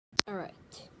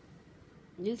Alright,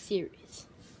 new series.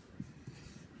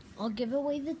 I'll give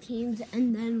away the teams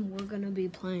and then we're going to be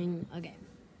playing a game.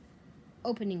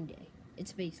 Opening day.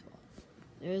 It's baseball.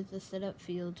 There's the setup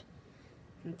field.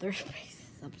 And third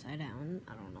base is upside down.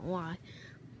 I don't know why.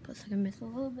 Plus I can miss a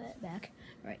little bit back.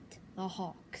 Right, the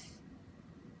Hawks.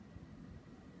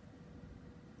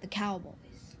 The Cowboys.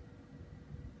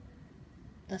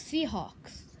 The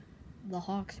Seahawks. The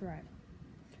Hawks rival.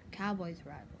 Cowboys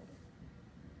rival.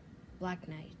 Black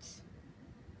Knights.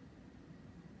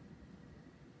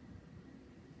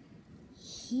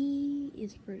 He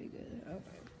is pretty good.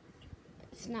 Okay.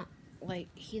 It's not like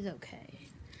he's okay.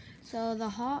 So the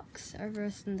Hawks are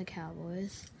versus the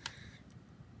Cowboys.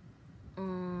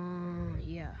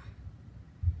 Yeah.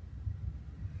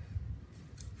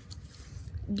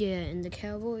 Yeah, and the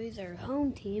Cowboys are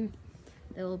home team.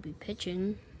 They will be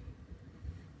pitching.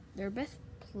 Their best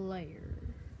player.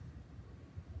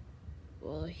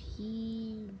 Will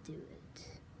he do it?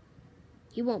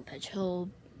 He won't pitch. He'll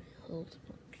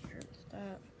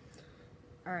stop.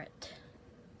 Alright.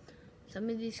 Some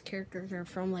of these characters are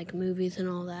from like movies and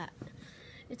all that.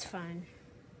 It's fine.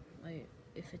 Like,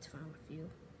 if it's fine with you.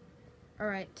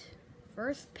 Alright.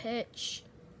 First pitch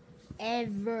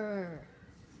ever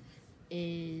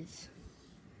is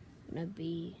gonna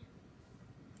be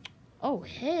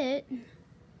hit.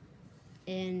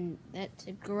 And that's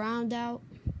a ground out.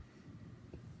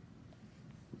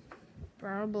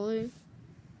 Probably.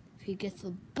 If he gets the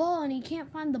ball and he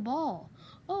can't find the ball.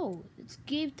 Oh, it's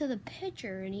gave to the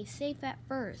pitcher and he's safe at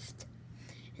first.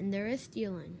 And there is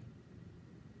stealing.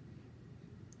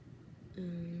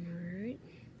 Alright.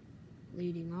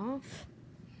 Leading off.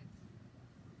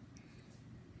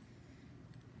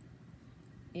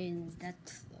 And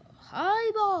that's the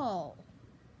high ball.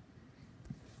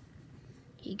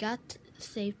 He got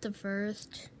safe to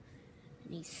first.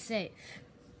 And he's safe.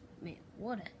 Man,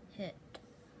 what a hit.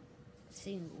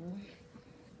 Single.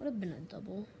 Would have been a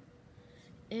double.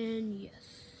 And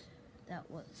yes,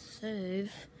 that was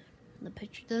save. The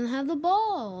pitcher doesn't have the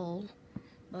ball.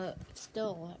 But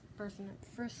still, that person at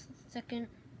first, second.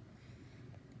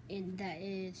 And that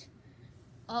is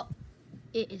up.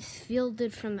 It is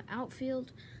fielded from the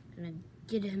outfield. Gonna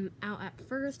get him out at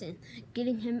first and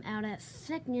getting him out at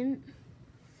second.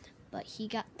 But he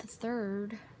got the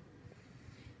third.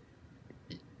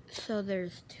 So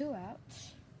there's 2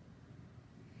 outs.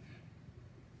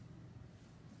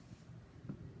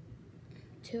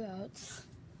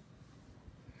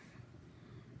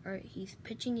 Alright, he's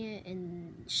pitching it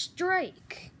and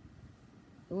strike.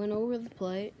 It went over the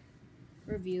plate.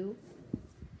 Review.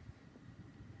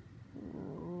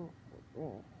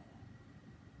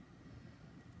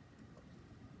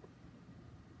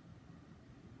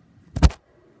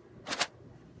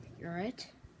 Alright.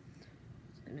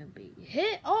 It's gonna be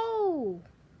hit. Oh!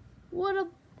 What a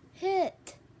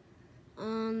hit!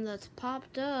 That's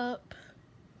popped up.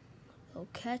 He'll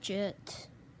catch it.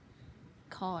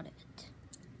 Caught it.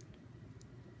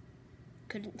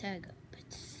 Couldn't tag up.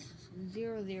 It's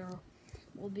 0-0.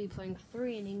 We'll be playing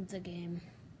 3 innings a game.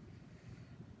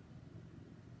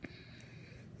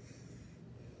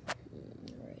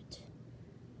 Alright.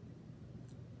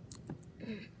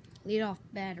 Leadoff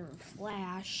batter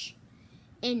Flash.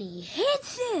 And he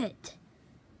hits it!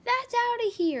 That's out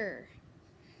of here!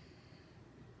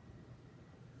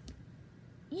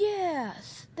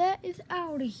 Yes, that is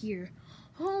out of here.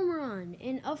 Home run.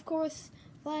 And of course,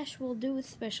 Flash will do his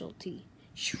specialty.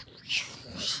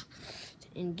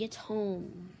 And gets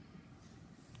home.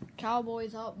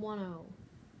 Cowboys up 1-0.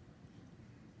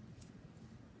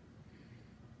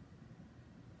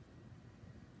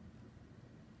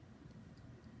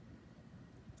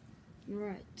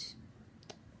 Right.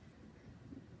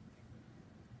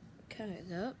 Okay,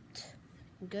 up.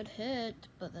 Good hit,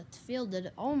 but that's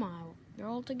fielded. Oh my, they're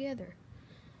all together.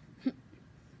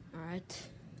 Alright.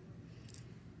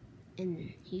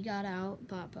 And he got out,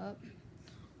 pop up.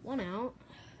 1 out.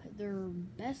 Their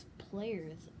best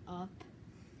players up.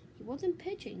 He wasn't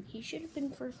pitching. He should have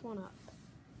been first one up.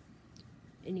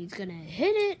 And he's gonna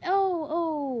hit it.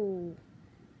 Oh.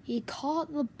 He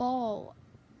caught the ball.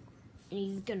 And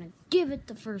he's gonna give it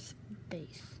to first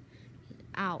base. He's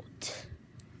out.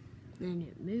 And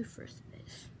it moved first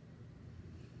base.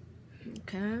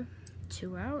 Okay.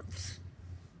 2 outs.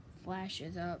 Flash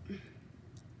is up.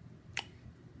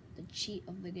 The cheat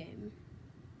of the game.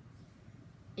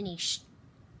 And he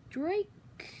strike.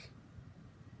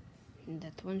 And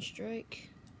that's 1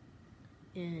 strike.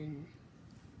 And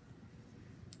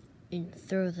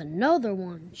throws another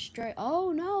 1 strike.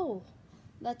 Oh no!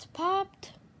 That's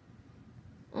popped.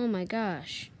 Oh my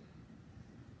gosh.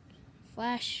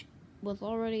 Flash was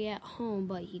already at home,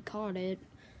 but he caught it.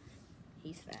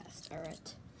 He's fast. All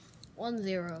right.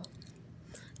 1-0.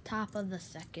 Top of the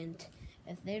second.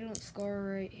 If they don't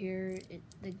score right here,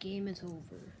 the game is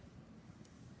over.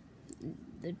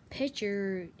 The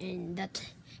pitcher, and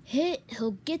that hit,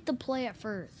 he'll get the play at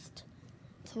first.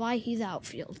 That's why he's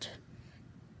outfield.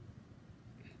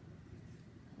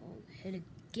 He'll hit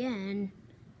again,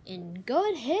 and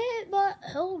good hit, but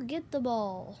he'll get the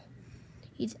ball.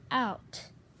 He's out.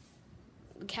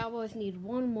 The Cowboys need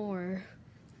one more,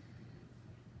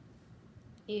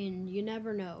 and you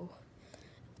never know.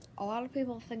 A lot of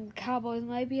people think the Cowboys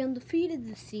might be undefeated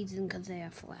this season because they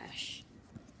have Flash.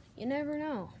 You never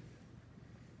know.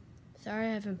 Sorry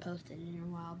I haven't posted in a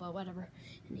while, but whatever.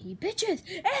 And he pitches,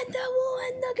 and that will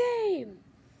end the game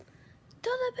to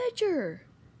the pitcher.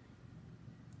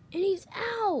 And he's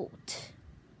out.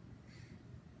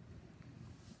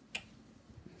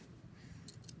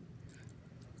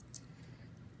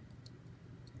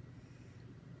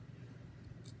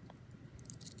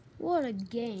 What a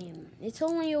game. It's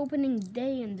only opening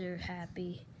day and they're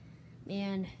happy.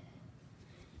 Man.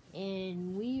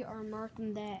 And we are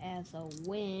marking that as a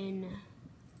win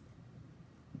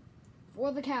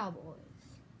for the Cowboys.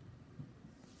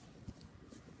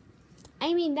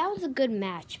 I mean, that was a good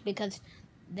match because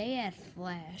they had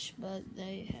Flash, but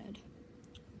they had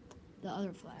the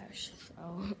other Flash.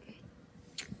 So,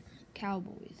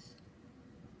 Cowboys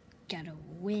got a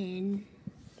win.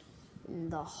 And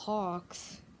the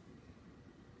Hawks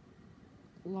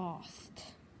lost.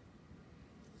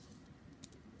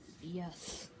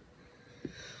 Yes.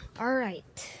 All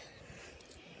right.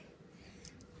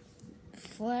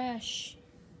 Flash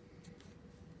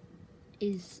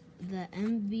is the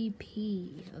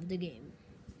MVP of the game.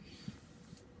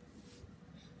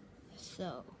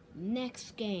 So,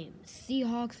 next game,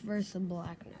 Seahawks versus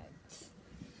Black Knights.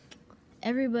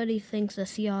 Everybody thinks the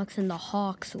Seahawks and the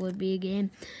Hawks would be a game.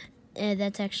 And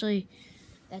that's actually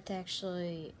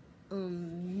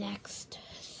next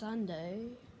Sunday.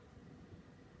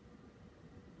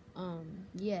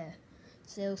 Yeah.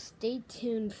 So stay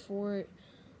tuned for it.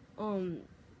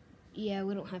 Yeah,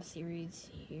 we don't have series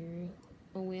here.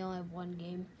 We only have one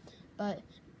game. But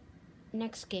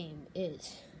next game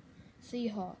is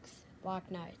Seahawks,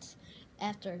 Black Knights.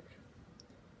 After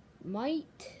I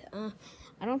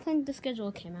don't think the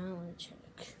schedule came out. Let me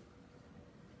check.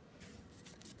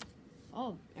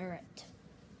 Oh, alright.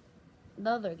 The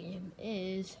other game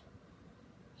is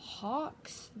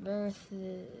Hawks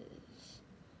versus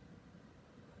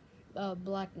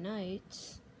Black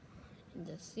Knights, and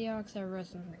the Seahawks are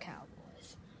versus the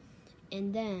Cowboys.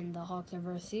 And then the Hawks are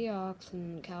versus Seahawks,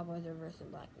 and the Cowboys are versus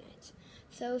Black Knights.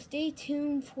 So stay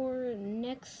tuned for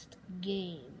next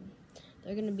game.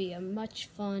 They're going to be a much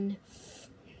fun.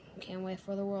 Can't wait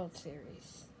for the World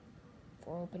Series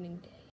for opening day.